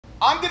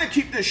I'm gonna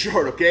keep this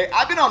short, okay?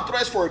 I've been on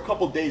Threads for a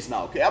couple days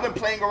now, okay? I've been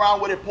playing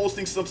around with it,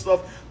 posting some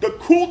stuff. The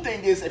cool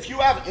thing is, if you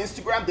have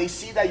Instagram, they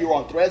see that you're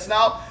on Threads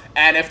now,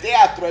 and if they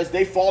have Threads,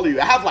 they follow you.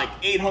 I have like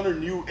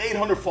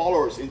 800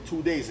 followers in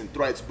 2 days in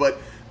Threads, but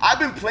I've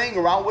been playing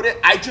around with it.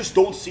 I just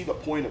don't see the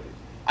point of it.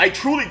 I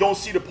truly don't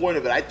see the point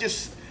of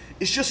it.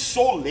 It's just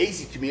so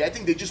lazy to me. I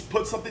think they just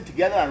put something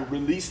together and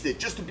released it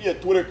just to be a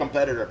Twitter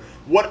competitor.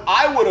 What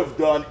I would have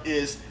done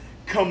is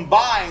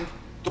combined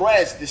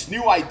Threads, this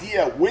new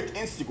idea, with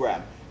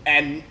Instagram,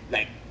 and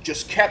like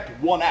just kept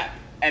one app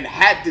and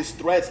had this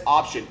Threads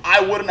option.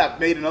 I wouldn't have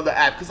made another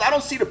app because I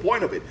don't see the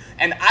point of it,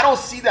 and I don't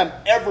see them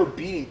ever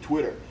beating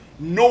Twitter.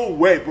 No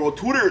way, bro.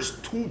 Twitter is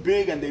too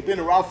big and they've been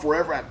around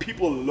forever and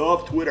people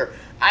love Twitter.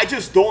 I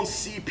just don't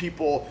see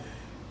people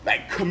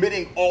like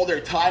committing all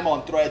their time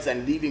on Threads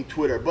and leaving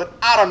Twitter. But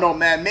I don't know,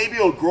 man. Maybe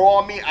it'll grow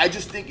on me. I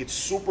just think it's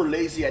super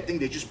lazy. I think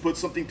they just put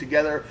something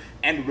together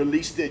and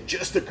released it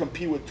just to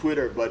compete with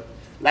Twitter. But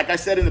like I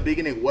said in the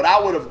beginning, what I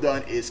would have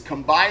done is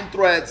combine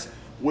Threads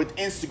with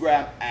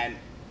Instagram and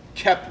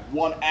kept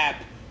one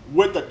app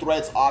with the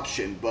Threads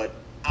option. But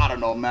I don't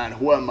know, man.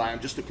 Who am I? I'm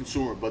just a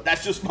consumer. But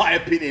that's just my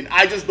opinion.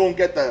 I just don't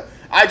get the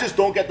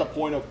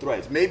point of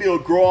Threads. Maybe it'll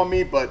grow on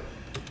me, but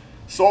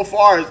so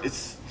far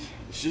it's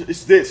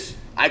this.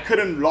 I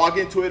couldn't log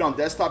into it on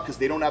desktop because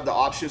they don't have the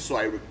option, so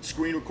I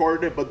screen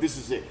recorded it, but this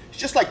is it. It's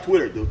just like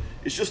Twitter, dude.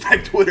 It's just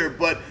like Twitter.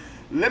 But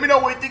let me know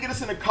what you think of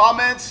this in the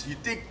comments. You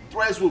think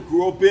Threads will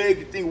grow big?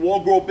 You think it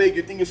won't grow big?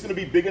 You think it's going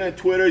to be bigger than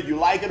Twitter? You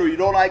like it or you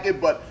don't like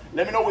it? But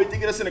let me know what you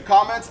think of this in the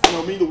comments, and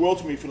it'll mean the world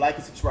to me if you like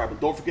and subscribe.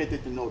 But don't forget to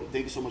hit the note.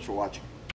 Thank you so much for watching.